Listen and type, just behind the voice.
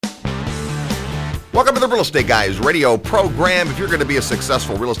Welcome to the Real Estate Guys radio program. If you're going to be a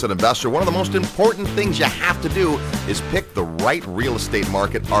successful real estate investor, one of the most important things you have to do is pick the right real estate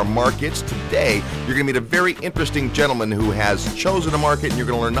market. Our markets today, you're going to meet a very interesting gentleman who has chosen a market, and you're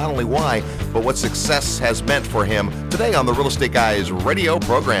going to learn not only why, but what success has meant for him today on the Real Estate Guys radio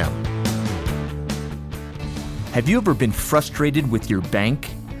program. Have you ever been frustrated with your bank?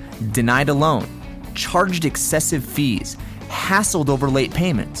 Denied a loan, charged excessive fees, hassled over late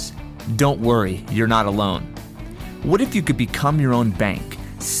payments? Don't worry, you're not alone. What if you could become your own bank,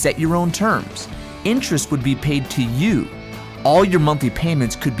 set your own terms? Interest would be paid to you. All your monthly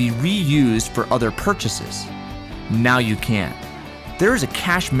payments could be reused for other purchases. Now you can. There is a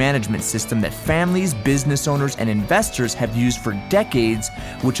cash management system that families, business owners, and investors have used for decades,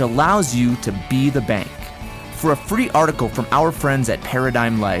 which allows you to be the bank. For a free article from our friends at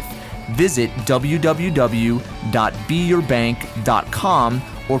Paradigm Life, visit www.beyourbank.com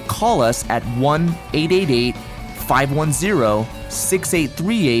or call us at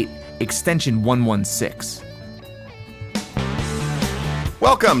 1-888-510-6838, extension 116.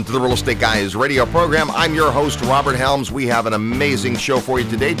 Welcome to the Real Estate Guys radio program. I'm your host, Robert Helms. We have an amazing show for you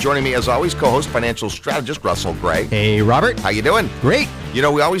today. Joining me, as always, co-host, financial strategist, Russell Gray. Hey, Robert. How you doing? Great. You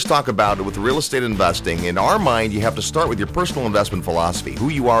know, we always talk about it with real estate investing. In our mind, you have to start with your personal investment philosophy, who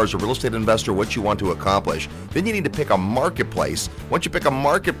you are as a real estate investor, what you want to accomplish. Then you need to pick a marketplace. Once you pick a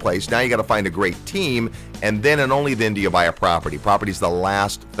marketplace, now you got to find a great team, and then and only then do you buy a property. Property's the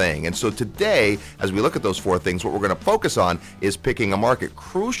last thing. And so today, as we look at those four things, what we're going to focus on is picking a market.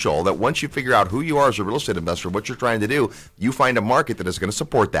 Crucial that once you figure out who you are as a real estate investor, what you're trying to do, you find a market that is going to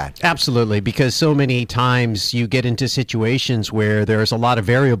support that. Absolutely, because so many times you get into situations where there's a lot of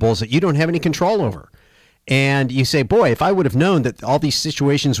variables that you don't have any control over. And you say, boy, if I would have known that all these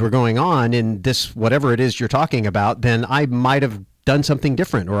situations were going on in this, whatever it is you're talking about, then I might have done something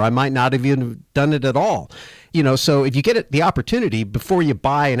different, or I might not have even done it at all. You know, so if you get the opportunity before you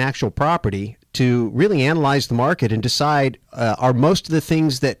buy an actual property to really analyze the market and decide, are most of the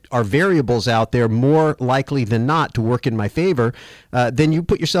things that are variables out there more likely than not to work in my favor, then you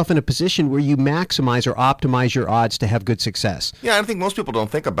put yourself in a position where you maximize or optimize your odds to have good success. Yeah, I think most people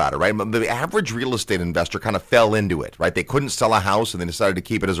don't think about it, right? The average real estate investor kind of fell into it, right? They couldn't sell a house and they decided to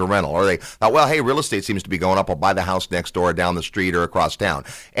keep it as a rental. Or they thought, well, hey, real estate seems to be going up. I'll buy the house next door, down the street, or across town.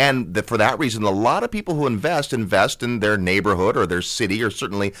 And for that reason, a lot of people who invest in their neighborhood or their city or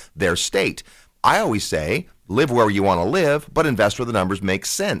certainly their state. I always say, live where you want to live, but invest where the numbers make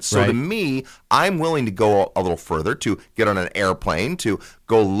sense. So to me, I'm willing to go a little further, to get on an airplane, to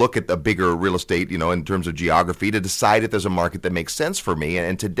go look at the bigger real estate, you know, in terms of geography, to decide if there's a market that makes sense for me.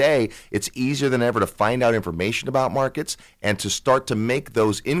 And today, it's easier than ever to find out information about markets and to start to make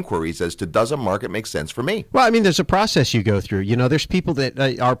those inquiries as to, does a market make sense for me? Well, I mean, there's a process you go through. You know, there's people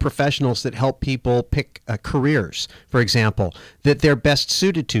that are professionals that help people pick careers, for example, that they're best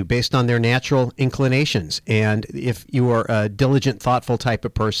suited to based on their natural inclinations. And if you are a diligent, thoughtful type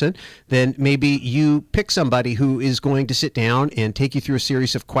of person, then maybe you pick somebody who is going to sit down and take you through a series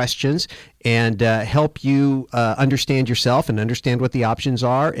of questions and help you understand yourself and understand what the options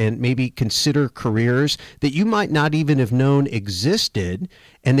are, and maybe consider careers that you might not even have known existed,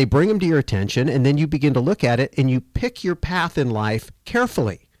 and they bring them to your attention, and then you begin to look at it and you pick your path in life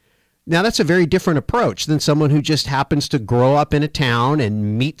carefully. Now, that's a very different approach than someone who just happens to grow up in a town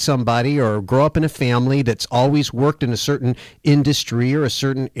and meet somebody, or grow up in a family that's always worked in a certain industry or a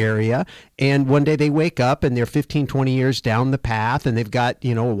certain area. And one day they wake up and they're 15, 20 years down the path, and they've got,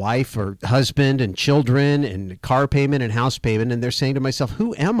 you know, a wife or husband and children and car payment and house payment. And they're saying to myself,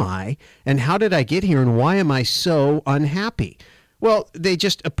 who am I and how did I get here and why am I so unhappy? Well, they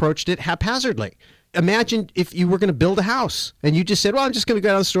just approached it haphazardly. Imagine if you were going to build a house and you just said, well, I'm just going to go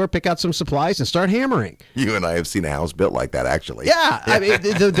down to the store, pick out some supplies and start hammering. You and I have seen a house built like that, actually. Yeah. I mean,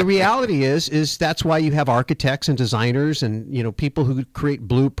 the reality is that's why you have architects and designers and, you know, people who create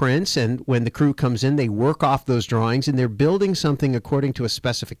blueprints. And when the crew comes in, they work off those drawings and they're building something according to a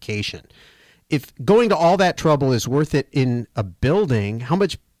specification. If going to all that trouble is worth it in a building, how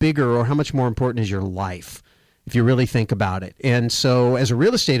much bigger or how much more important is your life, if you really think about it? And so as a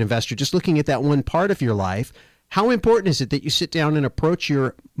real estate investor, just looking at that one part of your life, how important is it that you sit down and approach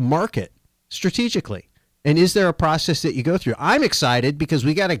your market strategically? And is there a process that you go through? I'm excited because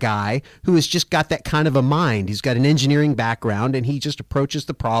we got a guy who has just got that kind of a mind. He's got an engineering background, and he just approaches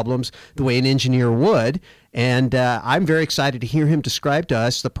the problems the way an engineer would. And I'm very excited to hear him describe to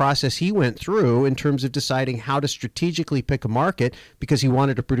us the process he went through in terms of deciding how to strategically pick a market because he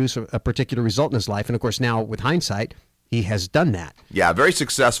wanted to produce a particular result in his life. And of course, now with hindsight, he has done that. Yeah, very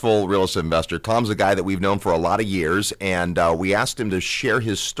successful real estate investor. Tom's a guy that we've known for a lot of years, and we asked him to share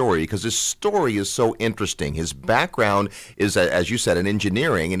his story because his story is so interesting. His background is, as you said, in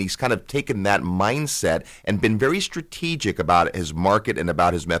engineering, and he's kind of taken that mindset and been very strategic about his market and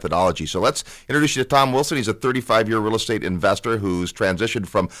about his methodology. So let's introduce you to Tom Wilson. He's a 35-year real estate investor who's transitioned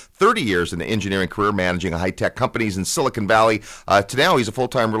from 30 years in the engineering career managing high-tech companies in Silicon Valley to now he's a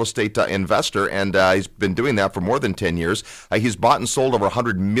full-time real estate investor, and he's been doing that for more than 10 years. He's bought and sold over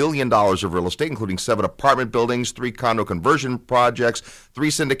 $100 million of real estate, including 7 apartment buildings, 3 condo conversion projects, 3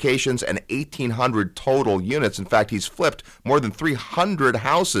 syndications, and 1,800 total units. In fact, he's flipped more than 300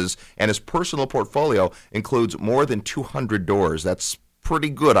 houses, and his personal portfolio includes more than 200 doors. That's pretty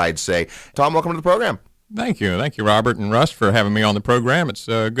good, I'd say. Tom, welcome to the program. Thank you. Thank you, Robert and Russ, for having me on the program. It's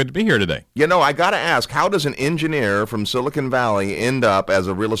good to be here today. You know, I got to ask, how does an engineer from Silicon Valley end up as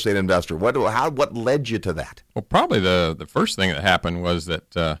a real estate investor? What led you to that? Well, probably the first thing that happened was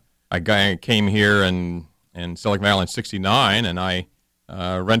that I came here in Silicon Valley in '69, and I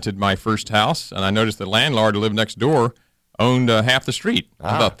rented my first house, and I noticed the landlord who lived next door owned half the street.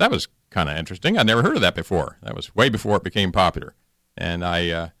 I thought that was kind of interesting. I'd never heard of that before. That was way before it became popular. And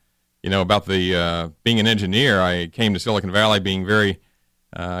I... about the being an engineer, I came to Silicon Valley being very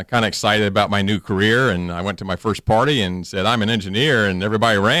kind of excited about my new career, and I went to my first party and said, I'm an engineer, and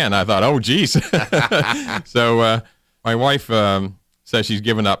everybody ran. I thought, oh, geez. So my wife says she's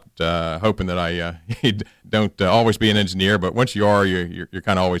given up hoping that I don't always be an engineer, but once you are, you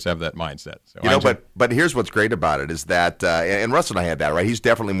kind of always have that mindset. So but here's what's great about it is that, and Russ and I had that, right? He's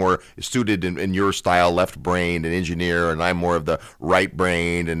definitely more suited in your style, left-brained and engineer, and I'm more of the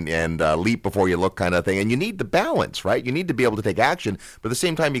right-brained and leap before you look kind of thing. And you need the balance, right? You need to be able to take action, but at the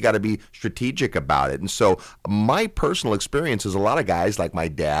same time, you got to be strategic about it. And so my personal experience is a lot of guys like my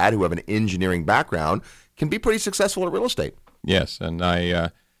dad who have an engineering background can be pretty successful at real estate. Yes, and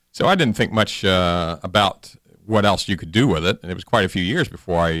so I didn't think much about what else you could do with it, and it was quite a few years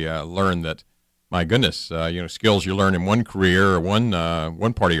before I learned that, my goodness, skills you learn in one career or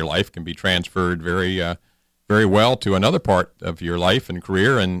one part of your life can be transferred very well to another part of your life and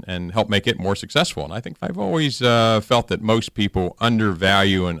career and help make it more successful. And I think I've always felt that most people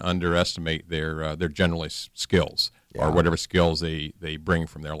undervalue and underestimate their generalist skills or whatever skills they bring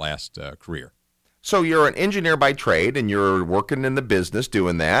from their last career. So you're an engineer by trade, and you're working in the business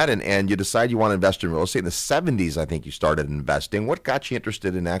doing that, and you decide you want to invest in real estate. In the 70s, I think you started investing. What got you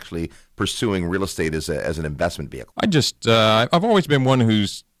interested in actually pursuing real estate as an investment vehicle? I've always been one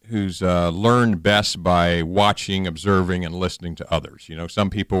who's learned best by watching, observing, and listening to others.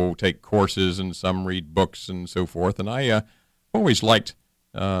 Some people take courses and some read books and so forth, and I always liked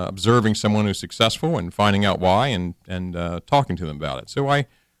observing someone who's successful and finding out why and talking to them about it. So I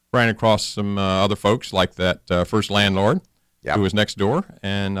ran across some other folks like that first landlord who was next door,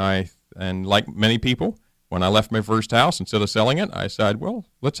 and like many people, when I left my first house, instead of selling it, I said, well,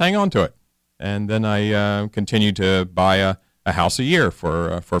 let's hang on to it. And then I continued to buy a house a year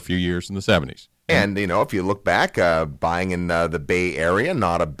for a few years in the 70s. And, if you look back, buying in the Bay Area,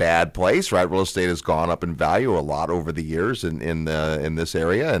 not a bad place, right? Real estate has gone up in value a lot over the years in this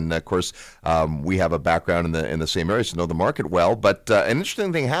area. And, of course, we have a background in the same area, so know the market well. But an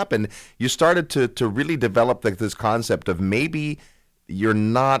interesting thing happened. You started to really develop this concept of maybe you're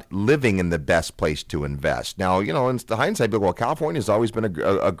not living in the best place to invest. Now, in the hindsight, well, California has always been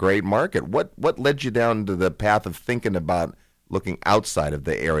a great market. What led you down to the path of thinking about looking outside of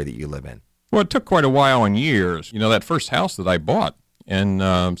the area that you live in? Well, it took quite a while and years. That first house that I bought in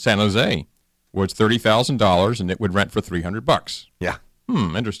San Jose was $30,000, and it would rent for $300. Yeah.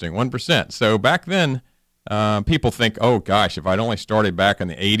 Interesting, 1%. So back then, people think, oh gosh, if I'd only started back in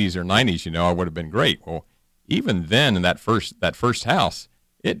the 80s or 90s, I would have been great. Well, even then, in that first house,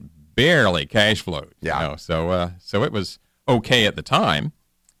 it barely cash flowed. Yeah. So it was okay at the time,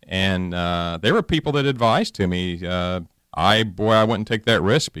 and there were people that advised to me. I wouldn't take that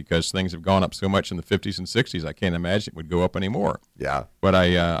risk because things have gone up so much in the 50s and 60s. I can't imagine it would go up anymore. Yeah. But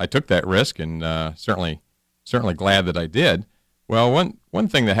I took that risk, and certainly glad that I did. Well, one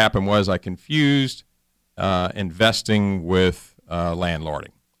thing that happened was I confused investing with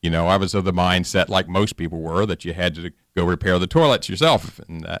landlording. I was of the mindset, like most people were, that you had to go repair the toilets yourself.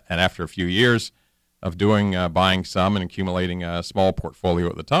 And after a few years of buying some and accumulating a small portfolio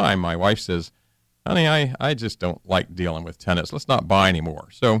at the time, my wife says, honey, I just don't like dealing with tenants. Let's not buy anymore.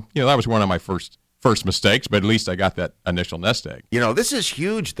 So, that was one of my first first mistakes, but at least I got that initial nest egg. This is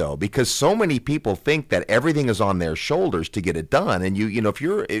huge though, because so many people think that everything is on their shoulders to get it done. And if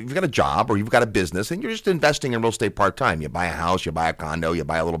you've got a job or you've got a business and you're just investing in real estate part-time, you buy a house, you buy a condo, you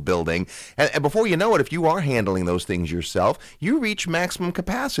buy a little building. And before you know it, if you are handling those things yourself, you reach maximum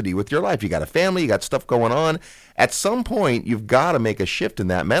capacity with your life. You got a family, you got stuff going on. At some point, you've got to make a shift in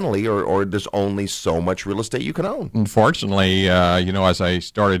that mentally, or there's only so much real estate you can own. Unfortunately, as I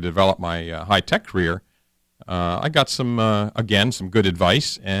started to develop my high-tech career, I got some good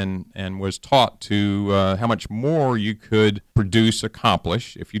advice and was taught to how much more you could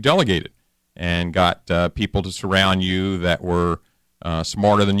accomplish if you delegated, and got people to surround you that were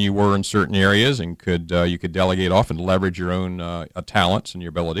smarter than you were in certain areas, and you could delegate off and leverage your own talents and your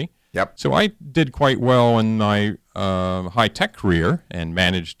ability. Yep. So I did quite well in my high-tech career and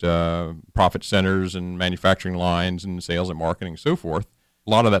managed profit centers and manufacturing lines and sales and marketing and so forth. A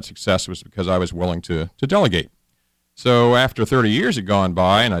lot of that success was because I was willing to delegate. So after 30 years had gone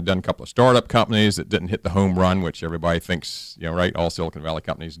by, and I'd done a couple of startup companies that didn't hit the home run, which everybody thinks, right, all Silicon Valley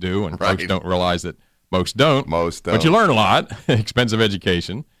companies do, and folks don't realize that most don't. But you learn a lot, expensive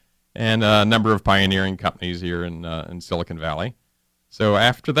education, and a number of pioneering companies here in Silicon Valley. So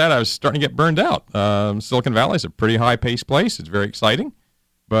after that, I was starting to get burned out. Silicon Valley is a pretty high-paced place. It's very exciting.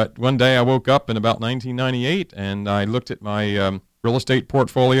 But one day I woke up in about 1998, and I looked at my real estate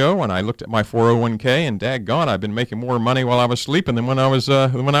portfolio, and I looked at my 401k, and daggone, I've been making more money while I was sleeping than when I was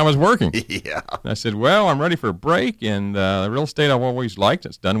working. Yeah. And I said, well, I'm ready for a break, and real estate I've always liked.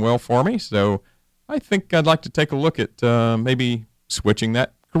 It's done well for me, so I think I'd like to take a look at maybe switching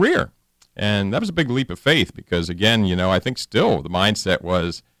that career. And that was a big leap of faith because, again, I think still the mindset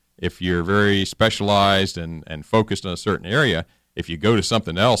was if you're very specialized and focused on a certain area, if you go to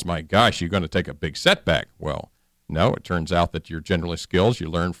something else, my gosh, you're going to take a big setback. Well, no, it turns out that your general skills you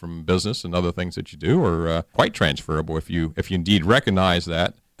learn from business and other things that you do are quite transferable if you indeed recognize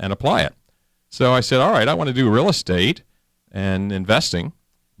that and apply it. So I said, all right, I want to do real estate and investing,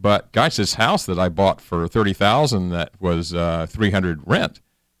 but gosh, this house that I bought for $30,000 that was $300 rent.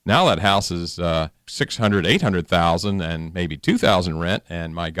 Now that house is $600,000, $800,000, and maybe $2,000 rent,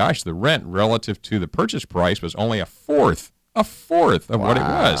 and my gosh, the rent relative to the purchase price was only a fourth of what it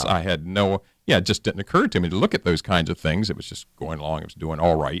was. I had it just didn't occur to me to look at those kinds of things. It was just going along. It was doing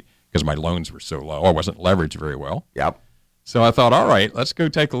all right because my loans were so low. I wasn't leveraged very well. Yep. So I thought, all right, let's go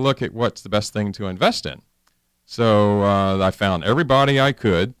take a look at what's the best thing to invest in. So I found everybody I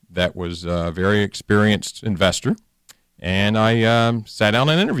could that was a very experienced investor. And I sat down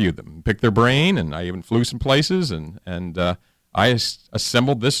and interviewed them, picked their brain, and I even flew some places. And I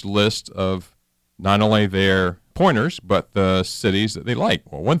assembled this list of not only their pointers, but the cities that they like.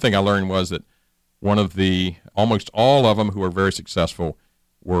 Well, one thing I learned was that almost all of them who were very successful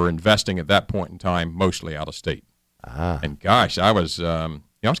were investing at that point in time mostly out of state. And gosh, I was kind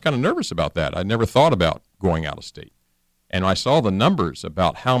of nervous about that. I never thought about going out of state. And I saw the numbers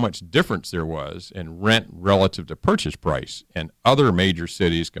about how much difference there was in rent relative to purchase price in other major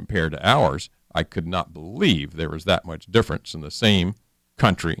cities compared to ours. I could not believe there was that much difference in the same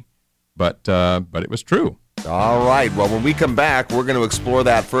country, but it was true. All right. Well, when we come back, we're going to explore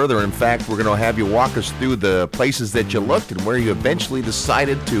that further. In fact, we're going to have you walk us through the places that you looked and where you eventually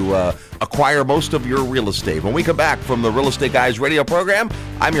decided to acquire most of your real estate. When we come back from the Real Estate Guys radio program,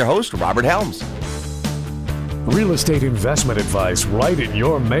 I'm your host, Robert Helms. Real estate investment advice right in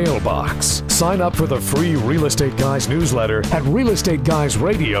your mailbox. Sign up for the free Real Estate Guys newsletter at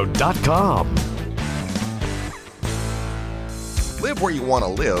realestateguysradio.com. Live where you want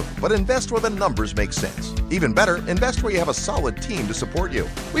to live, but invest where the numbers make sense. Even better, invest where you have a solid team to support you.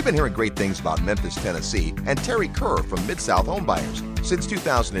 We've been hearing great things about Memphis, Tennessee, and Terry Kerr from Mid-South Home Buyers. Since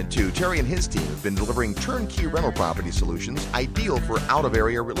 2002, Terry and his team have been delivering turnkey rental property solutions ideal for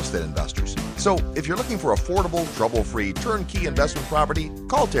out-of-area real estate investors. So, if you're looking for affordable, trouble-free, turnkey investment property,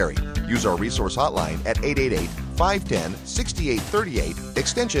 call Terry. Use our resource hotline at 888-510-6838,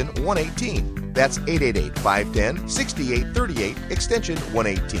 extension 118. That's 888-510-6838, extension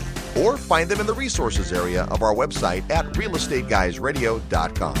 118. Or find them in the resources area of our website at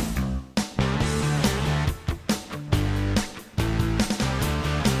realestateguysradio.com.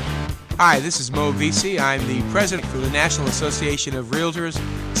 Hi, this is Mo Vesey. I'm the president for the National Association of Realtors.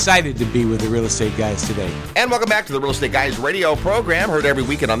 Excited to be with the Real Estate Guys today. And welcome back to the Real Estate Guys radio program, heard every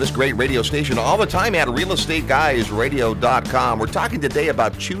weekend on this great radio station all the time at realestateguysradio.com. We're talking today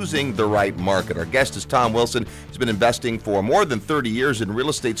about choosing the right market. Our guest is Tom Wilson. He's been investing for more than 30 years in real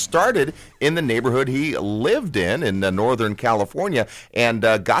estate, started in the neighborhood he lived in Northern California, and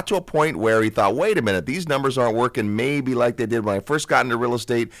got to a point where he thought, wait a minute, these numbers aren't working maybe like they did when I first got into real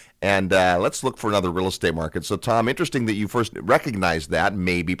estate, And let's look for another real estate market. So, Tom, interesting that you first recognized that.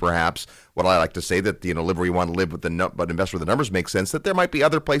 Maybe, perhaps, what I like to say that live where you want to live, but invest where the numbers make sense. That there might be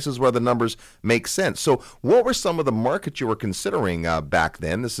other places where the numbers make sense. So, what were some of the markets you were considering back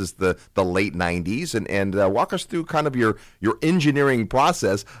then? This is the late '90s, and walk us through kind of your engineering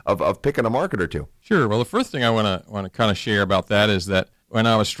process of picking a market or two. Sure. Well, the first thing I want to kind of share about that is that when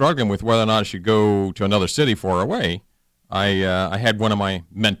I was struggling with whether or not I should go to another city far away, I had one of my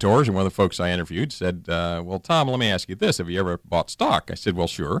mentors and one of the folks I interviewed said, well, Tom, let me ask you this. Have you ever bought stock? I said, well,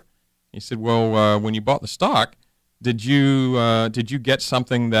 sure. He said, well, when you bought the stock, did you get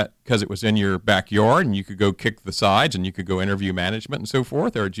something that, because it was in your backyard and you could go kick the sides and you could go interview management and so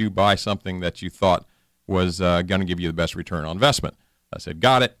forth, or did you buy something that you thought was going to give you the best return on investment? I said,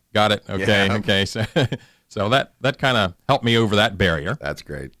 got it. Okay, yeah. Okay. So that kind of helped me over that barrier. That's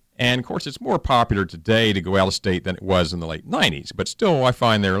great. And, of course, it's more popular today to go out of state than it was in the late 90s. But still, I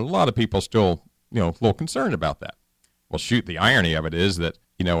find there are a lot of people still, a little concerned about that. Well, shoot, the irony of it is that,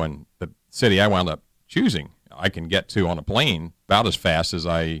 in the city I wound up choosing, I can get to on a plane about as fast as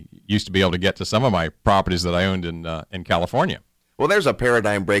I used to be able to get to some of my properties that I owned in California. Well, there's a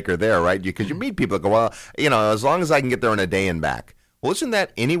paradigm breaker there, right? Because you meet people that go, well, as long as I can get there in a day and back. Well, isn't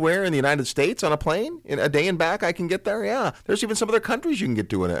that anywhere in the United States on a plane? In a day and back, I can get there? Yeah. There's even some other countries you can get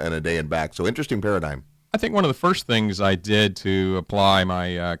to in a day and back. So interesting paradigm. I think one of the first things I did to apply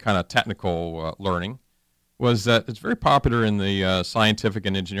my kind of technical learning was that it's very popular in the scientific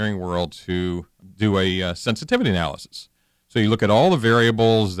and engineering world to do a sensitivity analysis. So you look at all the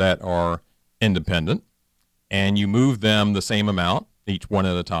variables that are independent, and you move them the same amount, each one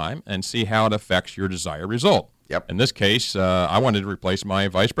at a time, and see how it affects your desired result. Yep. In this case, I wanted to replace my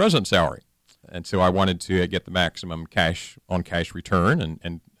vice president's salary. And so I wanted to get the maximum cash-on-cash return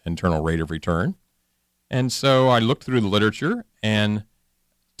and internal rate of return. And so I looked through the literature, and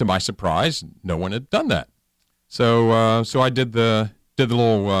to my surprise, no one had done that. So I did the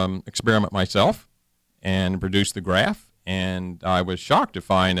little experiment myself and produced the graph, and I was shocked to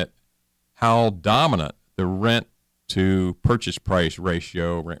find that how dominant the rent to purchase price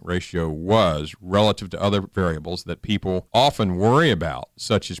rent ratio was relative to other variables that people often worry about,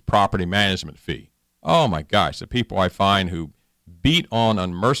 such as property management fee. Oh my gosh, the people I find who beat on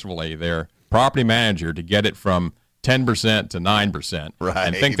unmercifully their property manager to get it from 10% to 9%, right,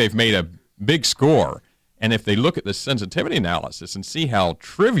 and think they've made a big score. And if they look at the sensitivity analysis and see how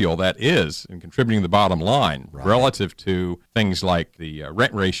trivial that is in contributing to the bottom line, right, relative to things like the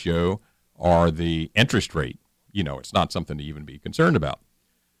rent ratio or the interest rate, it's not something to even be concerned about.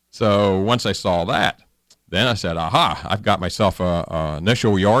 So once I saw that, then I said, aha, I've got myself a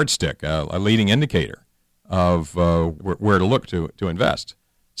initial yardstick, a leading indicator of where to look to invest.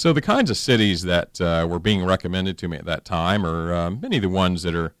 So the kinds of cities that were being recommended to me at that time are many of the ones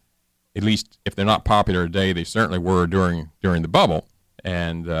that are, at least if they're not popular today, they certainly were during the bubble.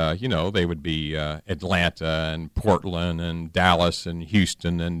 And, they would be Atlanta and Portland and Dallas and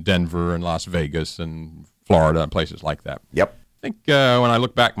Houston and Denver and Las Vegas and Florida and places like that. Yep. I think when I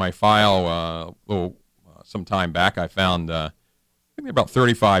look back my file some time back, I found I think about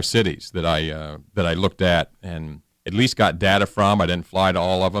 35 cities that I looked at and at least got data from. I didn't fly to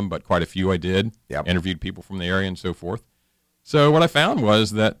all of them, but quite a few I did. Yep. Interviewed people from the area and so forth. So what I found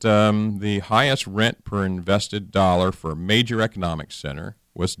was that the highest rent per invested dollar for a major economic center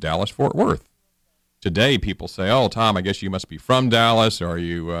was Dallas-Fort Worth. Today, people say, "Oh, Tom, I guess you must be from Dallas, or are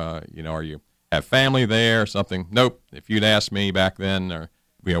you have family there or something?" Nope. If you'd asked me back then, or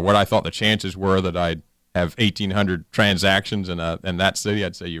what I thought the chances were that I'd have 1,800 transactions in that city,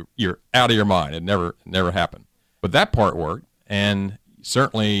 I'd say you're out of your mind. It never happened. But that part worked, and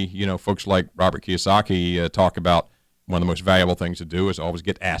certainly, folks like Robert Kiyosaki talk about one of the most valuable things to do is always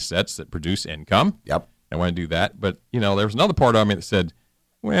get assets that produce income. Yep. I want to do that. But, there was another part of me that said,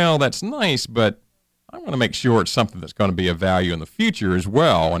 well, that's nice, but I want to make sure it's something that's going to be of value in the future as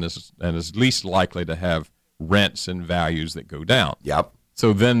well and is least likely to have rents and values that go down. Yep.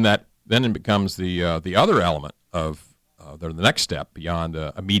 So then it becomes the other element of the next step beyond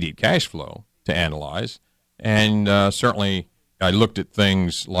immediate cash flow to analyze. And certainly I looked at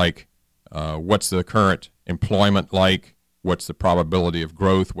things like what's the current employment like, what's the probability of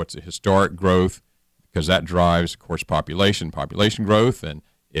growth, what's the historic growth, because that drives, of course, population growth. And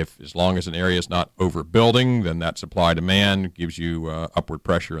as long as an area is not overbuilding, then that supply-demand gives you upward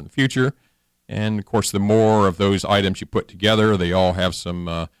pressure in the future. And, of course, the more of those items you put together, they all have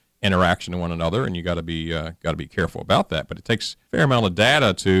some interaction with one another, and you got to be careful about that. But it takes a fair amount of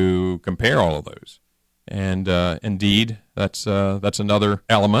data to compare all of those. And indeed, that's another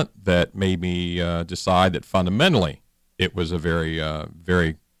element that made me decide that fundamentally it was a very,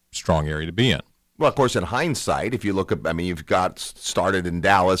 very strong area to be in. Well, of course, in hindsight, if you look at, you've got started in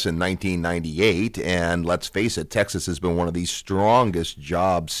Dallas in 1998, and let's face it, Texas has been one of the strongest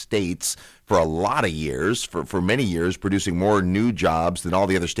job states for a lot of years, for many years, producing more new jobs than all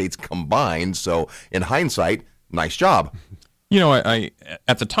the other states combined. So in hindsight, nice job. I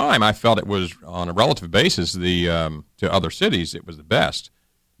at the time, I felt it was, on a relative basis, to other cities, it was the best.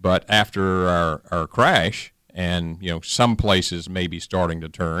 But after our crash, and some places may be starting to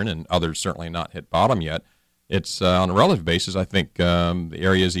turn, and others certainly not hit bottom yet, it's on a relative basis, I think the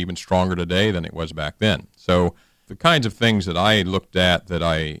area is even stronger today than it was back then. So the kinds of things that I looked at that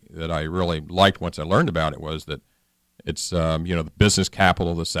I really liked once I learned about it was that it's the business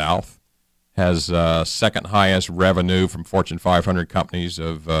capital of the South, has second highest revenue from Fortune 500 companies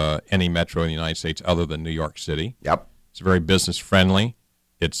of any metro in the United States other than New York City. Yep. It's very business friendly.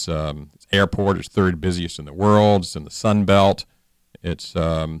 Its airport is third busiest in the world. It's in the Sun Belt. It's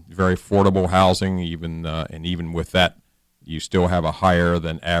very affordable housing, even with that, you still have a higher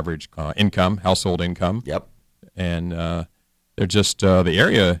than average household income. Yep. And they're just the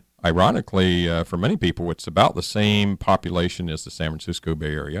area. Ironically, for many people, it's about the same population as the San Francisco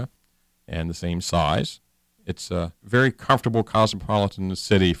Bay Area, and the same size. It's a very comfortable cosmopolitan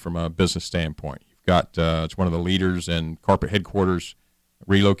city from a business standpoint. You've got it's one of the leaders in corporate headquarters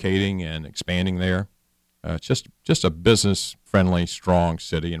relocating and expanding there. It's just a business-friendly, strong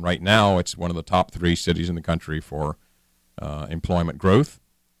city. And right now, it's one of the top 3 cities in the country for employment growth.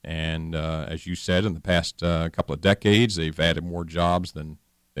 And as you said, in the past couple of decades, they've added more jobs than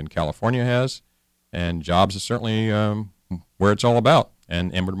California has. And jobs is certainly where it's all about,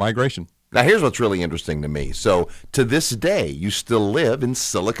 and inward migration. Now, here's what's really interesting to me. So to this day, you still live in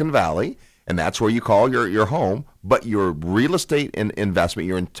Silicon Valley, and that's where you call your home, but your real estate investment,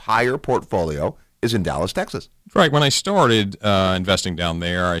 your entire portfolio, is in Dallas, Texas. Right. When I started investing down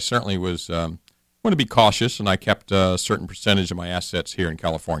there, I certainly was want to be cautious, and I kept a certain percentage of my assets here in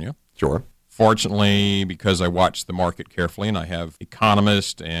California. Sure. Fortunately, because I watch the market carefully, and I have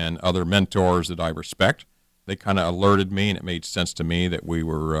economists and other mentors that I respect, they kind of alerted me, and it made sense to me that we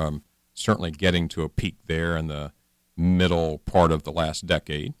were certainly getting to a peak there in the middle part of the last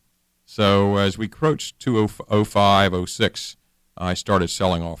decade. So as we approached 2005, 06, I started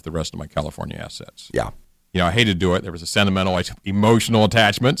selling off the rest of my California assets. Yeah. I hated to do it. There was a sentimental, emotional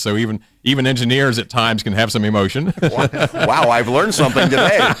attachment. So even engineers at times can have some emotion. Wow, I've learned something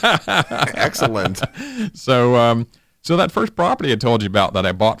today. Excellent. So that first property I told you about that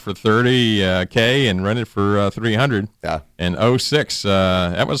I bought for $30K and rented for $300. Yeah. In 06,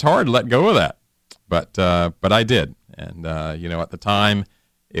 that was hard to let go of that, but I did. And at the time,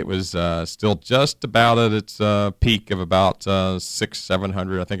 it was still just about at its peak of about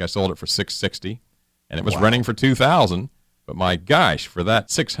 $600-700. I think I sold it for $660, and it was renting for $2,000. But my gosh, for that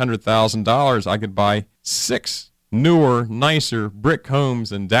 $600,000, I could buy 6 newer, nicer brick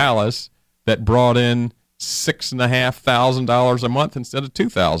homes in Dallas that brought in $6,500 a month instead of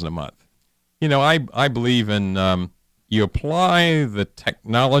 $2,000 a month. I believe in you apply the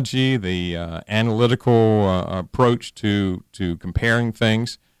technology, the analytical approach to comparing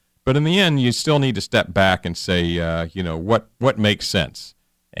things, but in the end, you still need to step back and say, what makes sense.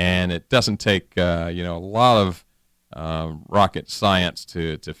 And it doesn't take a lot of rocket science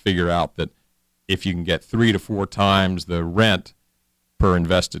to figure out that if you can get 3 to 4 times the rent per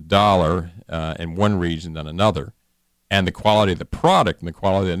invested dollar in one region than another, and the quality of the product and the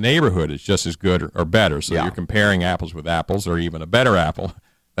quality of the neighborhood is just as good or better. So you're comparing apples with apples, or even a better apple.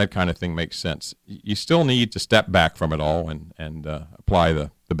 That kind of thing makes sense. You still need to step back from it all and apply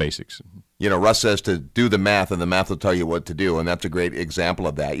the basics. Russ says to do the math, and the math will tell you what to do, and that's a great example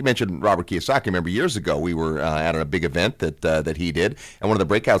of that. You mentioned Robert Kiyosaki. I remember years ago we were at a big event that he did, and one of the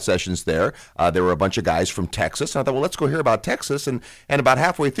breakout sessions there were a bunch of guys from Texas. And I thought, well, let's go hear about Texas, and about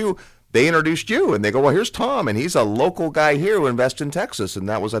halfway through, they introduced you, and they go, well, here's Tom, and he's a local guy here who invests in Texas. And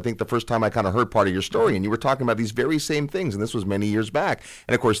that was, I think, the first time I kind of heard part of your story, and you were talking about these very same things, and this was many years back.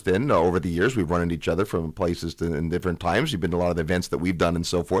 And, of course, then over the years, we've run into each other from places in different times. You've been to a lot of the events that we've done and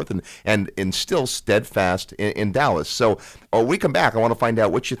so forth, and still steadfast in Dallas. So when we come back, I want to find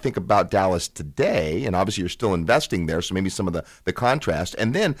out what you think about Dallas today, and obviously you're still investing there, so maybe some of the contrast.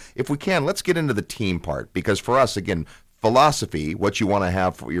 And then, if we can, let's get into the team part, because for us, again, philosophy, what you want to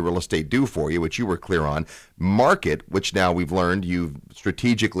have for your real estate do for you, which you were clear on. Market, which now we've learned you've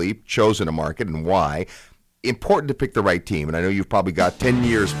strategically chosen a market and why. Important to pick the right team, and I know you've probably got 10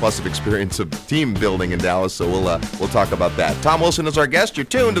 years plus of experience of team building in Dallas, so we'll talk about that. Tom Wilson is our guest. You're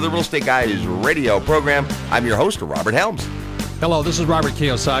tuned to the Real Estate Guys radio program. I'm your host, Robert Helms. Hello, this is Robert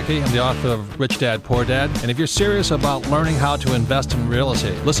Kiyosaki. I'm the author of Rich Dad, Poor Dad. And if you're serious about learning how to invest in real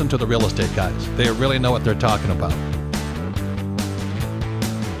estate, listen to the real estate guys. They really know what they're talking about.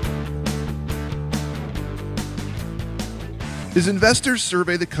 As investors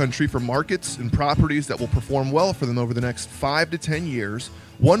survey the country for markets and properties that will perform well for them over the next 5 to 10 years,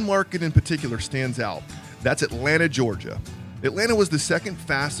 one market in particular stands out. That's Atlanta, Georgia. Atlanta was the second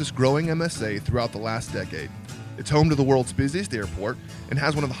fastest growing MSA throughout the last decade. It's home to the world's busiest airport and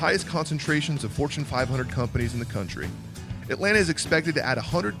has one of the highest concentrations of Fortune 500 companies in the country. Atlanta is expected to add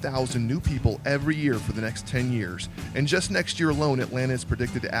 100,000 new people every year for the next 10 years, and just next year alone, Atlanta is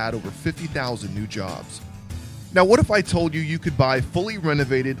predicted to add over 50,000 new jobs. Now, what if I told you you could buy fully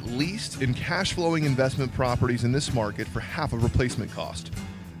renovated, leased, and cash-flowing investment properties in this market for half of replacement cost?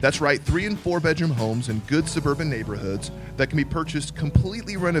 That's right, 3 and 4 bedroom homes in good suburban neighborhoods that can be purchased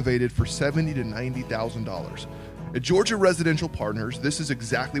completely renovated for $70,000 to $90,000. At Georgia Residential Partners, this is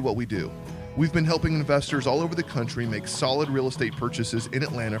exactly what we do. We've been helping investors all over the country make solid real estate purchases in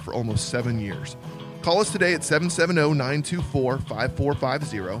Atlanta for almost 7 years. Call us today at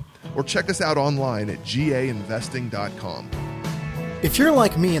 770-924-5450 or check us out online at gainvesting.com. If you're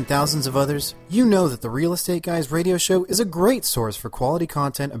like me and thousands of others, you know that the Real Estate Guys radio show is a great source for quality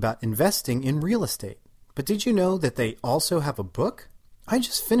content about investing in real estate. But did you know that they also have a book? I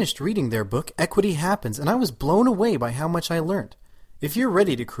just finished reading their book, Equity Happens, and I was blown away by how much I learned. If you're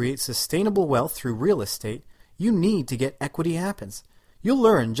ready to create sustainable wealth through real estate, you need to get Equity Happens. You'll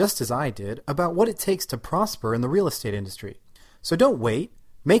learn, just as I did, about what it takes to prosper in the real estate industry. So don't wait.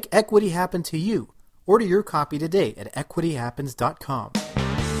 Make equity happen to you. Order your copy today at equityhappens.com.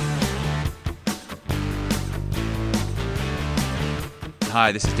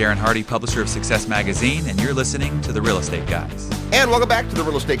 Hi, this is Darren Hardy, publisher of Success Magazine, and you're listening to The Real Estate Guys. And welcome back to the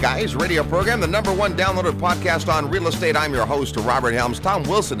Real Estate Guys radio program, the #1 downloaded podcast on real estate. I'm your host, Robert Helms. Tom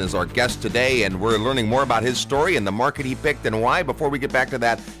Wilson is our guest today, and we're learning more about his story and the market he picked and why. Before we get back to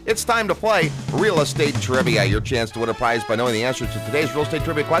that, it's time to play Real Estate Trivia, your chance to win a prize by knowing the answer to today's Real Estate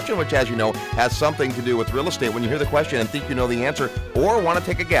Trivia question, which, as you know, has something to do with real estate. When you hear the question and think you know the answer or want to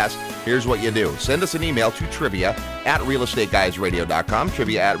take a guess, here's what you do. Send us an email to trivia@realestateguysradio.com,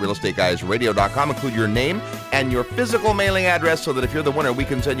 trivia@realestateguysradio.com. Include your name and your physical mailing address so that if you're the winner, we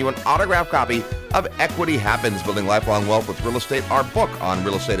can send you an autographed copy of Equity Happens, Building Lifelong Wealth with Real Estate, our book on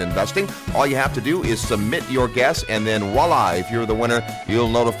real estate investing. All you have to do is submit your guess, and then voila, if you're the winner, you'll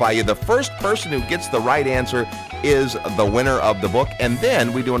notify you. The first person who gets the right answer is the winner of the book. And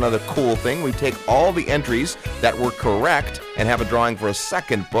then we do another cool thing. We take all the entries that were correct and have a drawing for a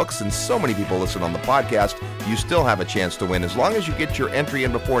second book. Since so many people listen on the podcast, you still have a chance to win as long as you get your entry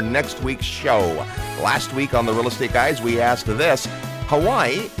in before next week's show. Last week on the Real Estate Guys, we asked this: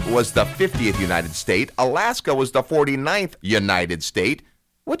 Hawaii was the 50th United State. Alaska was the 49th United State.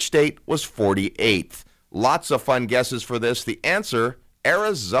 Which state was 48th? Lots of fun guesses for this. The answer: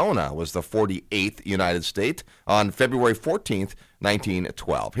 Arizona was the 48th United States on February 14th,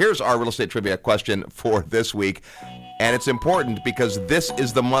 1912. Here's our real estate trivia question for this week, and it's important because this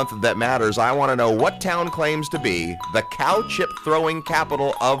is the month that matters. I want to know what town claims to be the cow chip throwing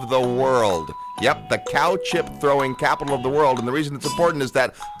capital of the world. Yep, the cow chip throwing capital of the world. And the reason it's important is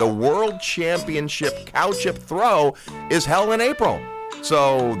that the World Championship cow chip throw is held in April.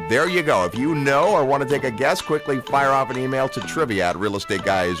 So there you go. If you know or want to take a guess, quickly fire off an email to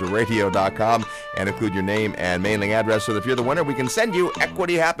trivia@realestateguysradio.com and include your name and mailing address so that if you're the winner, we can send you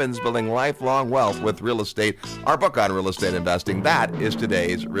Equity Happens, Building Lifelong Wealth with Real Estate, our book on real estate investing. That is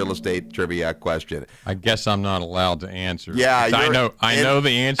today's real estate trivia question. I guess I'm not allowed to answer. Yeah, I know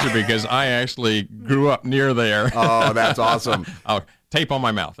the answer because I actually grew up near there. Oh, that's awesome. Oh, tape on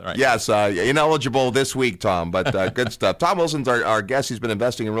my mouth. All right. Yes, ineligible this week, Tom, but good stuff. Tom Wilson's our guest. He's been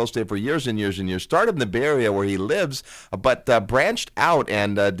investing in real estate for years and years and years. Started in the Bay Area where he lives, but branched out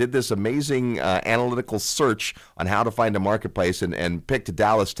and did this amazing analytical search on how to find a marketplace and picked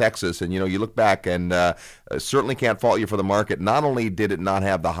Dallas, Texas. And, you look back and certainly can't fault you for the market. Not only did it not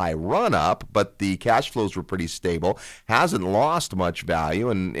have the high run-up, but the cash flows were pretty stable. Hasn't lost much value,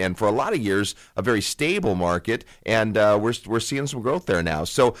 and for a lot of years, a very stable market. And we're seeing some growth there now.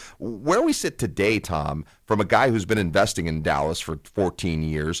 So where we sit today, Tom, from a guy who's been investing in Dallas for 14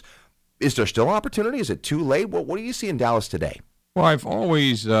 years, is there still opportunity? Is it too late? What do you see in Dallas today? Well, I've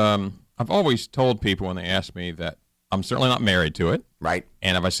always told people when they ask me that I'm certainly not married to it. Right.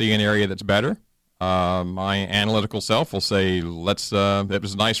 And if I see an area that's better, my analytical self will say, it was a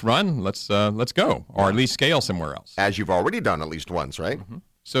nice run. Let's go, or at least scale somewhere else. As you've already done at least once, right? Mm-hmm.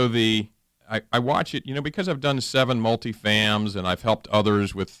 So I watch it, because I've done 7 multifams and I've helped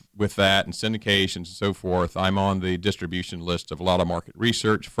others with that and syndications and so forth. I'm on the distribution list of a lot of market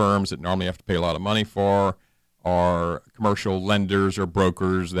research firms that normally have to pay a lot of money for, or commercial lenders or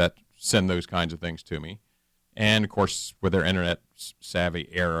brokers that send those kinds of things to me. And, of course, with our internet-savvy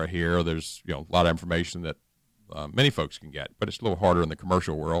era here, there's a lot of information that many folks can get, but it's a little harder in the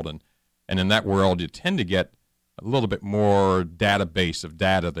commercial world. And in that world, you tend to get a little bit more database of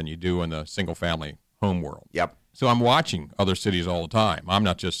data than you do in the single-family home world. Yep. So I'm watching other cities all the time. I'm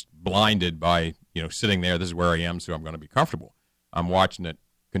not just blinded by, sitting there, this is where I am, so I'm going to be comfortable. I'm watching it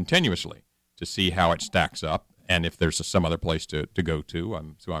continuously to see how it stacks up, and if there's some other place to go to,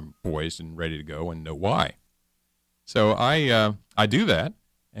 I'm poised and ready to go and know why. So I do that,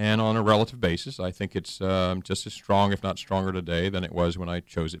 and on a relative basis, I think it's just as strong, if not stronger today, than it was when I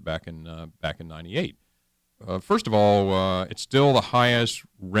chose it back in '98. First of all, it's still the highest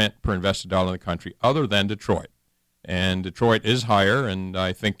rent per invested dollar in the country, other than Detroit. And Detroit is higher, and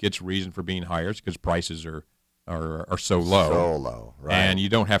I think its reason for being higher is because prices are so low. So low, right? And you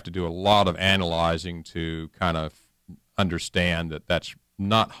don't have to do a lot of analyzing to kind of understand that that's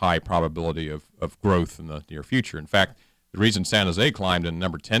not high probability of growth in the near future. In fact, the reason San Jose climbed in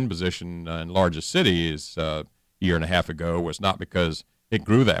number 10 position in largest city is a year and a half ago was not because it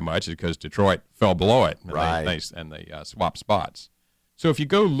grew that much, it's because Detroit fell below it, and right. they swapped spots. So if you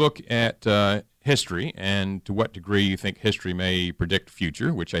go look at history and to what degree you think history may predict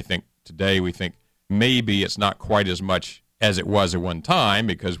future, which I think today we think maybe it's not quite as much as it was at one time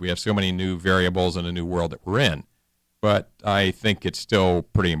because we have so many new variables in a new world that we're in. But I think it's still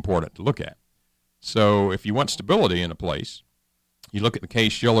pretty important to look at. So if you want stability in a place, you look at the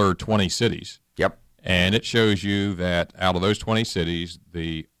Case-Shiller 20 cities. Yep. And it shows you that out of those 20 cities,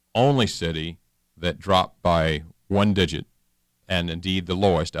 the only city that dropped by 1 digit, and indeed the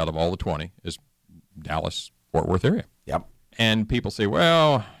lowest out of all the 20, is Dallas-Fort Worth area. Yep. And people say,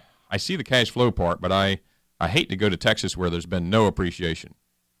 well, I see the cash flow part, but I hate to go to Texas where there's been no appreciation.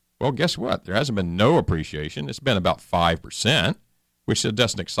 Well, guess what? There hasn't been no appreciation. It's been about 5%, which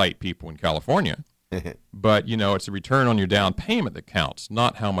doesn't excite people in California. But, it's the return on your down payment that counts,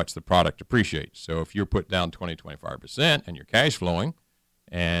 not how much the product appreciates. So if you're put down 20, 25% and you're cash flowing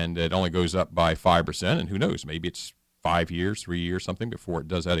and it only goes up by 5%, and who knows, maybe it's 5 years, 3 years, something before it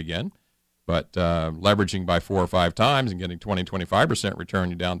does that again. But leveraging by 4 or 5 times and getting 20, 25% return on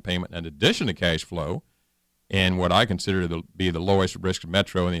your down payment in addition to cash flow, in what I consider to be the lowest risk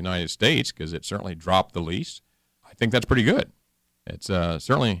metro in the United States, because it certainly dropped the least, I think that's pretty good. It's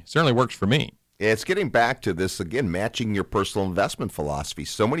certainly works for me. It's getting back to this, again, matching your personal investment philosophy.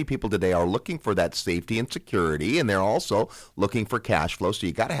 So many people today are looking for that safety and security, and they're also looking for cash flow. So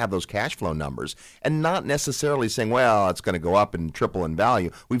you got to have those cash flow numbers and not necessarily saying, well, it's going to go up and triple in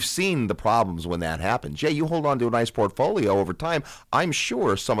value. We've seen the problems when that happens. Jay, you hold on to a nice portfolio over time. I'm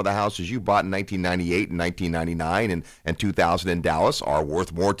sure some of the houses you bought in 1998 and 1999 and 2000 in Dallas are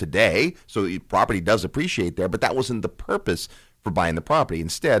worth more today. So property does appreciate there, but that wasn't the purpose for buying the property.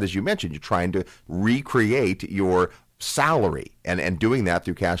 Instead, as you mentioned, you're trying to recreate your salary and doing that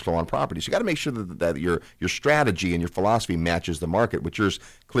through cash flow on property. So you got to make sure that your strategy and your philosophy matches the market, which yours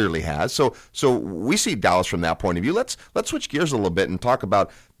clearly has. So we see Dallas from that point of view. Let's switch gears a little bit and talk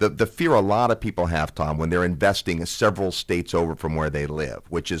about the fear a lot of people have, Tom, when they're investing several states over from where they live,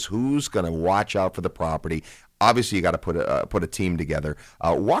 which is who's going to watch out for the property. Obviously, you got to put a team together.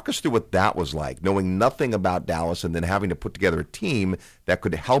 Walk us through what that was like, knowing nothing about Dallas and then having to put together a team that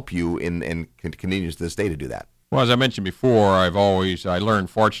could help you and continue to this day to do that. Well, as I mentioned before, I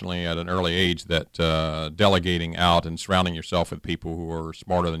learned, fortunately, at an early age that delegating out and surrounding yourself with people who are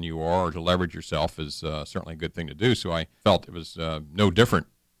smarter than you are or to leverage yourself is certainly a good thing to do. So I felt it was no different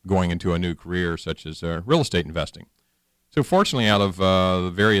going into a new career such as real estate investing. So fortunately, out of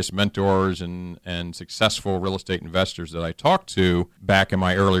the various mentors and successful real estate investors that I talked to back in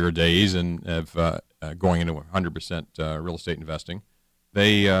my earlier days and of going into 100% real estate investing,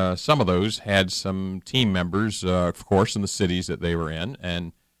 they some of those had some team members, of course, in the cities that they were in,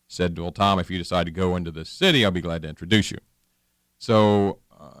 and said, well, Tom, if you decide to go into this city, I'll be glad to introduce you. So,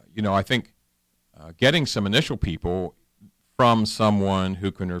 I think getting some initial people from someone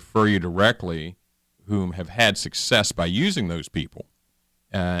who can refer you directly whom have had success by using those people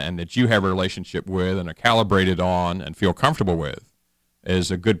and that you have a relationship with and are calibrated on and feel comfortable with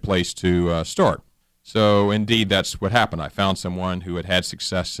is a good place to start. So, indeed, that's what happened. I found someone who had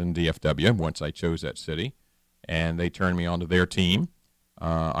success in DFW once I chose that city, and they turned me onto their team.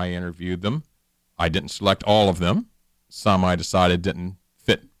 I interviewed them. I didn't select all of them. Some I decided didn't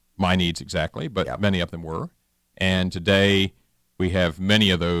fit my needs exactly, but Many of them were. And today We have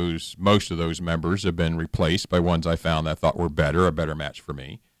many of those, most of those members have been replaced by ones I found I thought were better, a better match for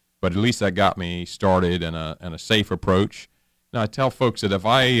me. But at least that got me started in a safe approach. Now I tell folks that if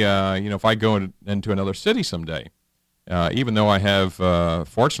I go into another city someday, even though I have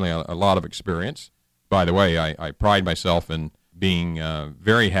fortunately a lot of experience. By the way, I pride myself in being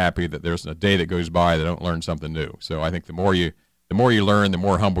very happy that there's a day that goes by that I don't learn something new. So I think the more you learn, the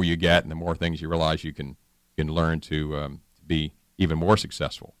more humble you get, and the more things you realize you can learn to be even more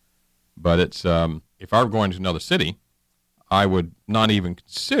successful. But it's if I were going to another city, I would not even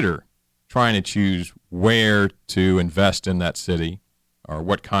consider trying to choose where to invest in that city or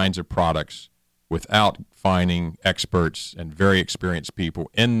what kinds of products without finding experts and very experienced people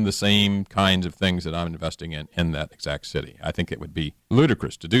in the same kinds of things that I'm investing in that exact city. I think it would be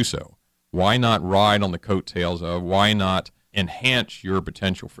ludicrous to do so. Why not ride on the coattails of, why not enhance your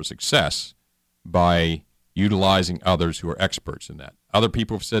potential for success by utilizing others who are experts in that? Other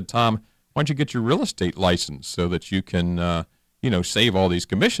people have said, Tom, why don't you get your real estate license so that you can, save all these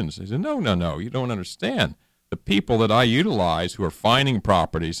commissions? I said, no, you don't understand. The people that I utilize who are finding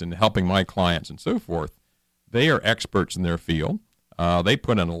properties and helping my clients and so forth, they are experts in their field. They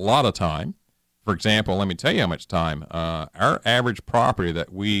put in a lot of time. For example, let me tell you how much time. Our average property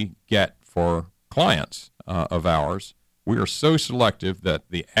that we get for clients of ours, we are so selective that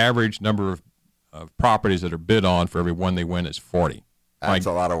the average number of properties that are bid on for every one they win is 40. That's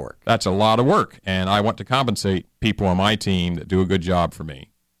a lot of work. That's a lot of work, and I want to compensate people on my team that do a good job for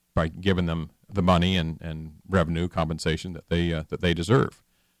me by giving them the money and revenue compensation that they deserve.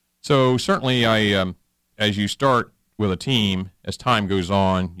 So certainly, as you start with a team, as time goes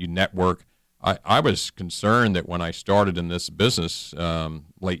on, you network. I was concerned that when I started in this business,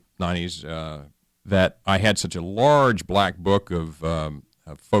 late 90s, that I had such a large black book of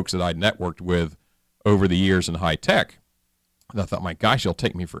folks that I'd networked with over the years in high tech. And I thought, my gosh, it'll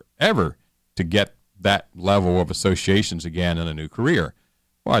take me forever to get that level of associations again in a new career.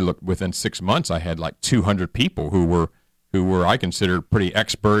 Well, I looked within 6 months, I had like 200 people who were I considered pretty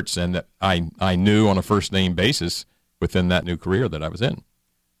experts and that I knew on a first name basis within that new career that I was in.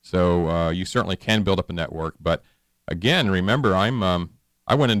 So you certainly can build up a network, but again, remember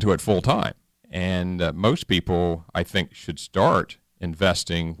I went into it full time, and most people I think should start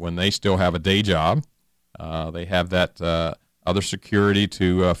investing when they still have a day job. They have that other security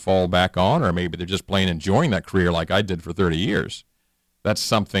to fall back on, or maybe they're just plain enjoying that career like I did for 30 years. That's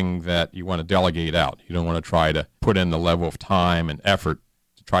something that you want to delegate out. You don't want to try to put in the level of time and effort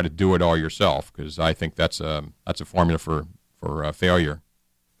to try to do it all yourself, because I think that's a formula for failure.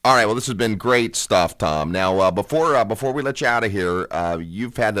 All right, well, this has been great stuff, Tom. Now, before we let you out of here,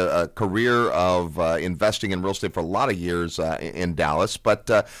 you've had a career of investing in real estate for a lot of years in Dallas. But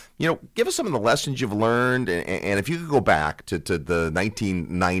give us some of the lessons you've learned, and if you could go back to the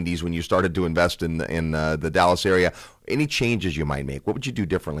 1990s when you started to invest in the Dallas area, any changes you might make. What would you do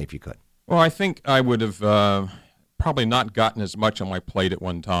differently if you could? Well, I think I would have probably not gotten as much on my plate at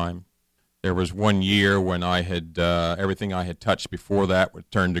one time. There was 1 year when I had everything I had touched before that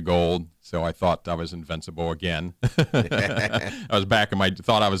would turn to gold, so I thought I was invincible again. I was back in my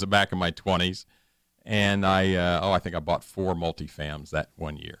 20s, and I think I bought 4 multifams that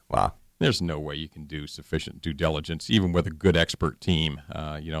 1 year. Wow! There's no way you can do sufficient due diligence, even with a good expert team,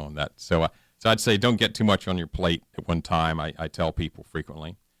 on that. So I'd say don't get too much on your plate at one time. I tell people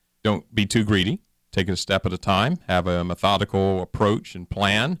frequently, don't be too greedy. Take it a step at a time. Have a methodical approach and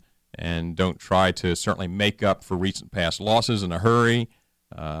plan. And don't try to certainly make up for recent past losses in a hurry.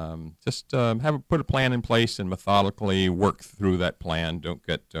 Just put a plan in place and methodically work through that plan. Don't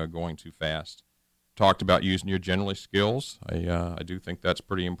get going too fast. Talked about using your generalist skills. I do think that's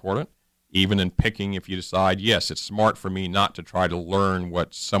pretty important. Even in picking, if you decide, yes, it's smart for me not to try to learn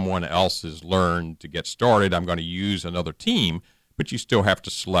what someone else has learned to get started. I'm going to use another team, but you still have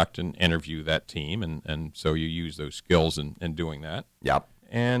to select and interview that team. And so you use those skills in doing that. Yep.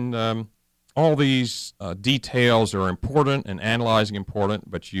 And all these details are important and analyzing important,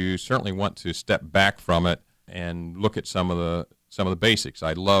 but you certainly want to step back from it and look at some of the basics.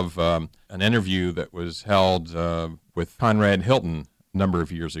 I love an interview that was held with Conrad Hilton a number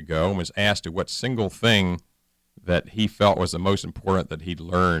of years ago, and was asked what single thing that he felt was the most important that he'd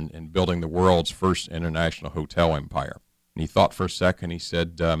learned in building the world's first international hotel empire. And he thought for a second. He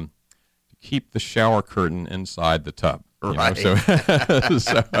said, to keep the shower curtain inside the tub. Right.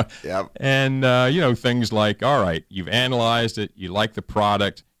 Yep. And, things like, all right, you've analyzed it, you like the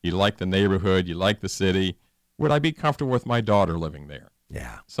product, you like the neighborhood, you like the city. Would I be comfortable with my daughter living there?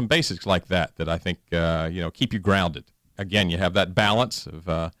 Yeah. Some basics like that I think, keep you grounded. Again, you have that balance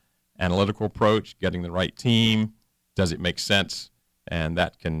of analytical approach, getting the right team. Does it make sense? and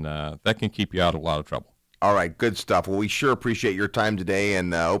that can keep you out of a lot of trouble. All right, good stuff. Well, we sure appreciate your time today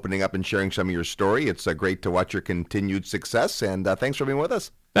and opening up and sharing some of your story. It's great to watch your continued success, and thanks for being with us.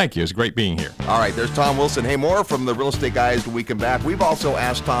 Thank you. It's great being here. All right, there's Tom Wilson. Hey, more from the Real Estate Guys when we come back. We've also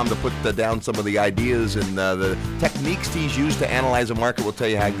asked Tom to put down some of the ideas and the techniques he's used to analyze a market. We'll tell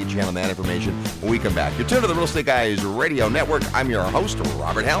you how to get you on that information when we come back. You're tuned to the Real Estate Guys Radio Network. I'm your host,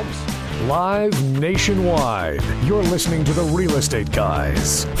 Robert Helms. Live nationwide, you're listening to the Real Estate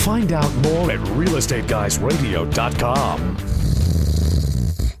Guys. Find out more at realestateguysradio.com.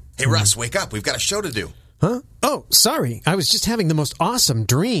 Hey, Russ, wake up. We've got a show to do. Huh? Oh, sorry. I was just having the most awesome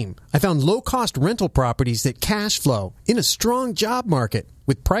dream. I found low-cost rental properties that cash flow in a strong job market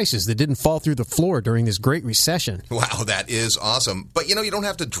with prices that didn't fall through the floor during this great recession. Wow, that is awesome. But, you don't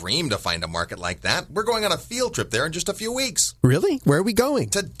have to dream to find a market like that. We're going on a field trip there in just a few weeks. Really? Where are we going?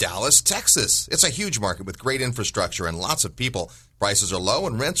 To Dallas, Texas. It's a huge market with great infrastructure and lots of people. Prices are low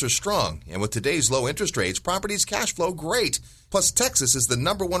and rents are strong. And with today's low interest rates, properties cash flow great. Plus, Texas is the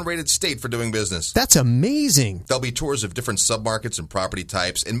 #1 rated state for doing business. That's amazing. There'll be tours of different submarkets and property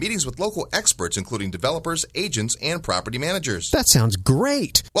types and meetings with local experts, including developers, agents, and property managers. That sounds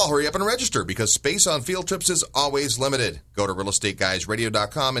great. Well, hurry up and register because space on field trips is always limited. Go to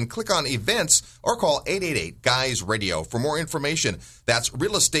realestateguysradio.com and click on events or call 888-GUYS-RADIO for more information. That's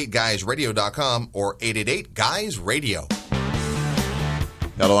realestateguysradio.com or 888-GUYS-RADIO.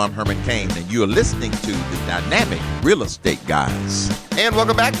 Hello, I'm Herman Cain, and you are listening to the Dynamic Real Estate Guys. And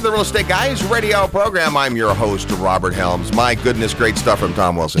welcome back to the Real Estate Guys radio program. I'm your host, Robert Helms. My goodness, great stuff from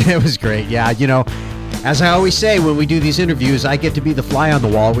Tom Wilson. It was great. Yeah, as I always say when we do these interviews, I get to be the fly on the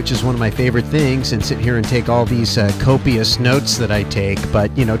wall, which is one of my favorite things, and sit here and take all these copious notes that I take.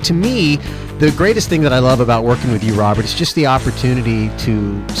 But, to me, the greatest thing that I love about working with you, Robert, is just the opportunity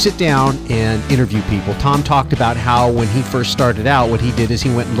to sit down and interview people. Tom talked about how when he first started out, what he did is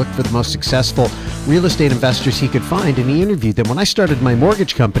he went and looked for the most successful real estate investors he could find, and he interviewed them. When I started my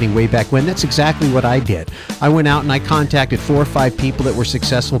mortgage company way back when, that's exactly what I did. I went out and I contacted 4 or 5 people that were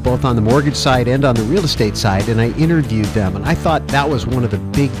successful both on the mortgage side and on the real estate side, and I interviewed them. And I thought that was one of the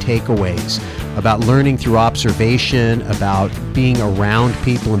big takeaways about learning through observation, about being around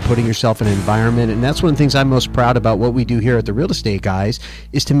people and putting yourself in an environment. And that's one of the things I'm most proud about what we do here at the Real Estate Guys,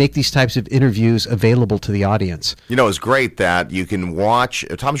 is to make these types of interviews available to the audience. It's great that you can watch.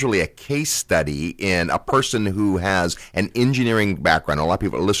 Tom's really a case study in a person who has an engineering background. A lot of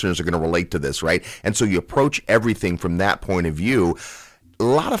people, listeners, are going to relate to this, right? And so you approach everything from that point of view. A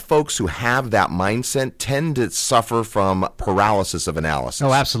lot of folks who have that mindset tend to suffer from paralysis of analysis.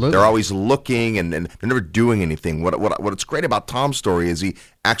 Oh, absolutely. They're always looking and they're never doing anything. What's great about Tom's story is he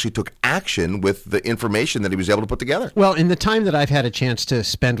actually took action with the information that he was able to put together. Well, in the time that I've had a chance to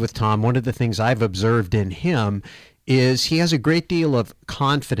spend with Tom, one of the things I've observed in him is he has a great deal of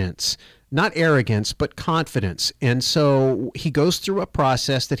confidence. Not arrogance, but confidence. And so he goes through a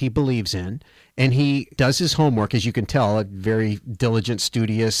process that he believes in, and he does his homework, as you can tell, a very diligent,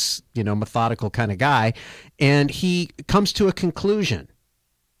 studious, methodical kind of guy. And he comes to a conclusion.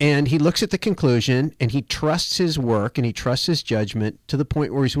 And he looks at the conclusion, and he trusts his work, and he trusts his judgment to the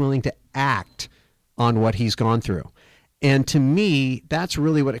point where he's willing to act on what he's gone through. And to me, that's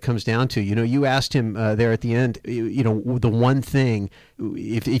really what it comes down to. You asked him there at the end, the one thing,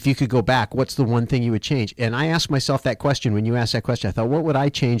 if you could go back, what's the one thing you would change? And I asked myself that question when you asked that question. I thought, what would I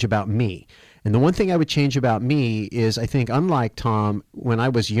change about me? And the one thing I would change about me is, I think, unlike Tom, when I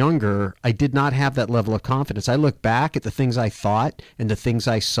was younger, I did not have that level of confidence. I look back at the things I thought and the things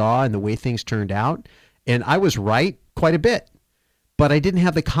I saw and the way things turned out, and I was right quite a bit. But I didn't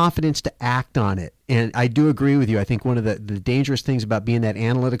have the confidence to act on it. And I do agree with you. I think one of the dangerous things about being that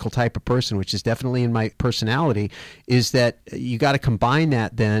analytical type of person, which is definitely in my personality, is that you got to combine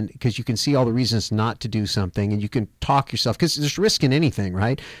that then, because you can see all the reasons not to do something, and you can talk yourself, because there's risk in anything,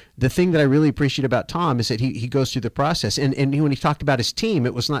 right? The thing that I really appreciate about Tom is that he goes through the process. And when he talked about his team,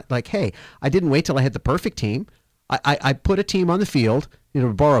 it was not like, hey, I didn't wait till I had the perfect team. I put a team on the field,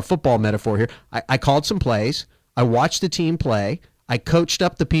 to borrow a football metaphor here. I called some plays. I watched the team play. I coached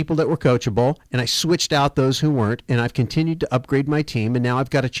up the people that were coachable, and I switched out those who weren't, and I've continued to upgrade my team, and now I've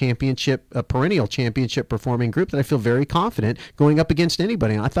got a perennial championship performing group that I feel very confident going up against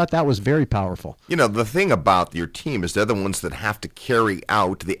anybody. And I thought that was very powerful. The thing about your team is they're the ones that have to carry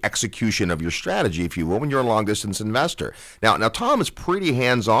out the execution of your strategy, if you will, when you're a long-distance investor. Now Tom is pretty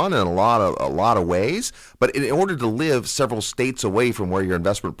hands-on in a lot of ways, but in order to live several states away from where your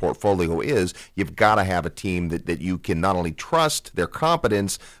investment portfolio is, you've got to have a team that you can not only trust, their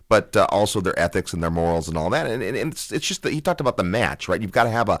competence, but also their ethics and their morals and all that. And it's just that he talked about the match, right? You've got to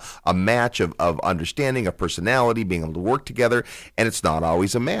have a match of understanding, of personality, being able to work together, and it's not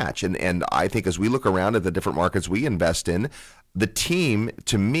always a match. And I think as we look around at the different markets we invest in, the team,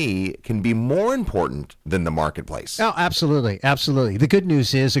 to me, can be more important than the marketplace. Oh, absolutely. Absolutely. The good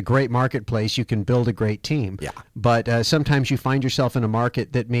news is a great marketplace, you can build a great team. Yeah. But sometimes you find yourself in a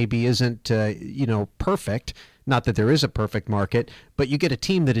market that maybe isn't, perfect. Not that there is a perfect market, but you get a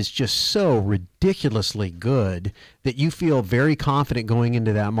team that is just so ridiculously good that you feel very confident going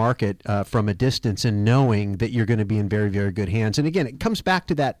into that market from a distance and knowing that you're going to be in very, very good hands. And again, it comes back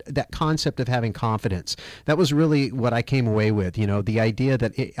to that concept of having confidence. That was really what I came away with, the idea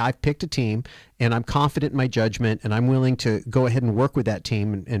that I've picked a team and I'm confident in my judgment and I'm willing to go ahead and work with that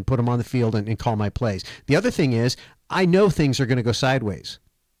team and put them on the field and call my plays. The other thing is I know things are going to go sideways.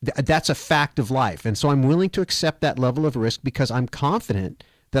 That's a fact of life. And so I'm willing to accept that level of risk because I'm confident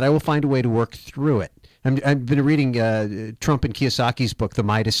that I will find a way to work through it. I've been reading Trump and Kiyosaki's book, The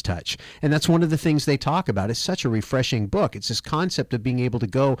Midas Touch, and that's one of the things they talk about. It's such a refreshing book. It's this concept of being able to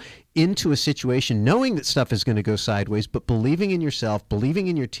go into a situation knowing that stuff is going to go sideways, but believing in yourself, believing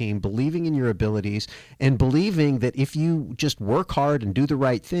in your team, believing in your abilities, and believing that if you just work hard and do the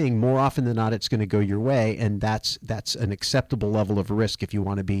right thing, more often than not, it's going to go your way, and that's an acceptable level of risk if you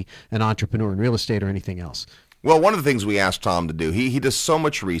want to be an entrepreneur in real estate or anything else. Well, one of the things we asked Tom to do, he does so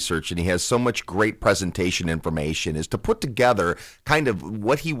much research and he has so much great presentation information, is to put together kind of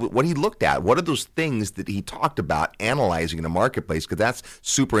what he looked at. What are those things that he talked about analyzing in the marketplace? Because that's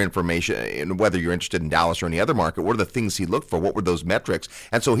super information. And whether you're interested in Dallas or any other market, what are the things he looked for? What were those metrics?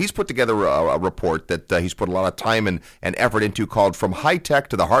 And so he's put together a report that he's put a lot of time and effort into called From High Tech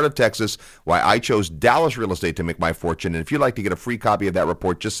to the Heart of Texas, Why I Chose Dallas Real Estate to Make My Fortune. And if you'd like to get a free copy of that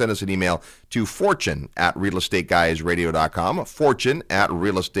report, just send us an email to fortune@realestateguysradio.com,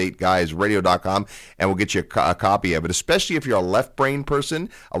 fortune@realestateguysradio.com, and we'll get you a copy of it, especially if you're a left brain person.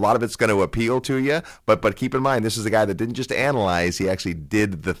 A lot of it's going to appeal to you, but keep in mind, this is a guy that didn't just analyze, he actually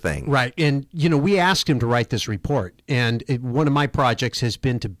did the thing. Right, and we asked him to write this report, and one of my projects has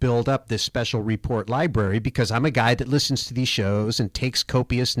been to build up this special report library because I'm a guy that listens to these shows and takes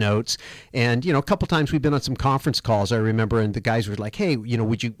copious notes, and a couple times we've been on some conference calls, I remember, and the guys were like, hey,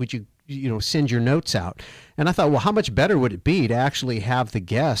 would you send your notes out? And I thought, well, how much better would it be to actually have the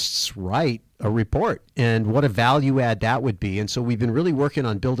guests write a report, and what a value add that would be. And so we've been really working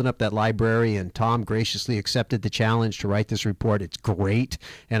on building up that library, and Tom graciously accepted the challenge to write this report. It's great,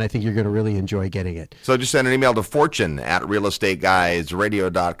 and I think you're going to really enjoy getting it. So just send an email to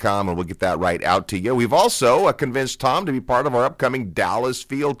fortune@realestateguysradio.com, and we'll get that right out to you. We've also convinced Tom to be part of our upcoming Dallas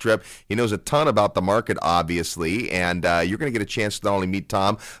field trip. He knows a ton about the market, obviously, and you're going to get a chance to not only meet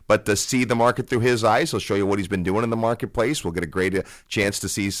Tom, but to see the market through his eyes. He'll show you what he's been doing in the marketplace. We'll get a great chance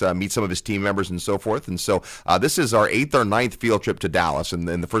to meet some of his team members and so forth. And so this is our 8th or 9th field trip to Dallas, and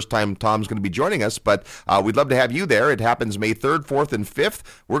the first time Tom's going to be joining us, but we'd love to have you there. It happens May 3rd, 4th, and 5th.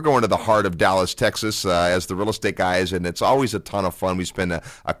 We're going to the heart of Dallas, Texas as the Real Estate Guys, and it's always a ton of fun. We spend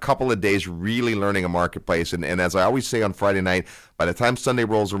a couple of days really learning a marketplace, and as I always say on Friday night, by the time Sunday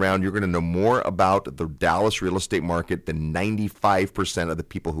rolls around, you're going to know more about the Dallas real estate market than 95% of the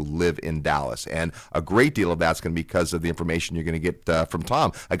people who live in Dallas. And a great deal of that's going to be because of the information you're going to get from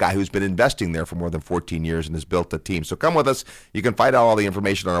Tom, a guy who's been investing there for more than 14 years and has built a team. So come with us. You can find out all the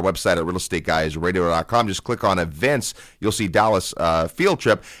information on our website at realestateguysradio.com. Just click on events. You'll see Dallas field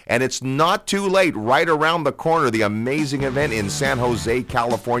trip. And it's not too late. Right around the corner, the amazing event in San Jose,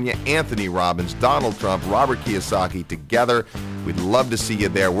 California. Anthony Robbins, Donald Trump, Robert Kiyosaki together. We'd love to see you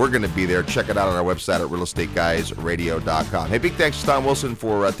there. We're going to be there. Check it out on our website at realestateguysradio.com. Hey, big thanks to Tom Wilson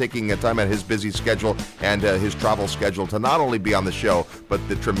for taking time out of his busy schedule and his travel schedule to not only be on the show, but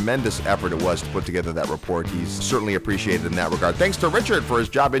the tremendous effort it was to put together that report. He's certainly appreciated in that regard. Thanks to Richard for his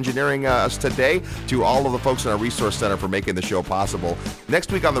job engineering us today, to all of the folks in our resource center for making the show possible.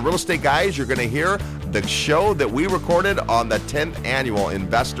 Next week on the Real Estate Guys, you're going to hear the show that we recorded on the 10th Annual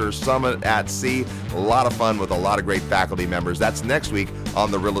Investor Summit at Sea. A lot of fun with a lot of great faculty members. That's next week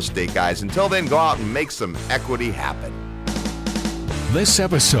on the Real Estate Guys. Until then, go out and make some equity happen. This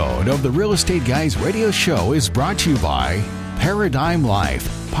episode of the Real Estate Guys radio show is brought to you by Paradigm Life.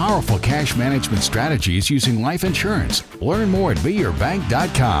 Powerful cash management strategies using life insurance. Learn more at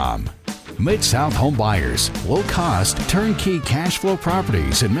beyourbank.com. Mid-South Home Buyers. Low-cost, turnkey cash flow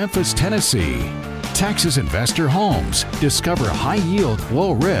properties in Memphis, Tennessee. Texas Investor Homes. Discover high-yield,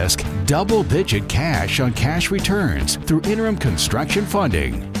 low-risk, double-digit cash on cash returns through interim construction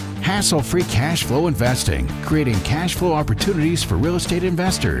funding. Hassle-free cash flow investing, creating cash flow opportunities for real estate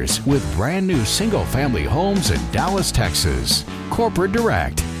investors with brand new single-family homes in Dallas, Texas. Corporate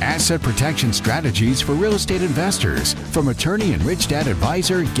Direct, asset protection strategies for real estate investors from attorney and Rich Dad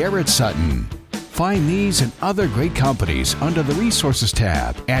advisor Garrett Sutton. Find these and other great companies under the Resources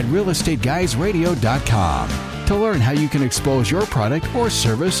tab at realestateguysradio.com. To learn how you can expose your product or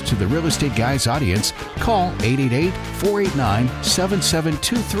service to the Real Estate Guys audience, call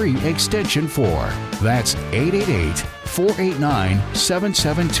 888-489-7723 extension 4. That's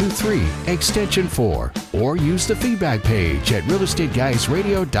 888-489-7723 extension 4. Or use the feedback page at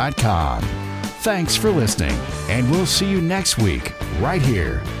realestateguysradio.com. Thanks for listening, and we'll see you next week right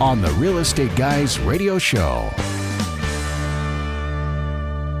here on the Real Estate Guys Radio Show.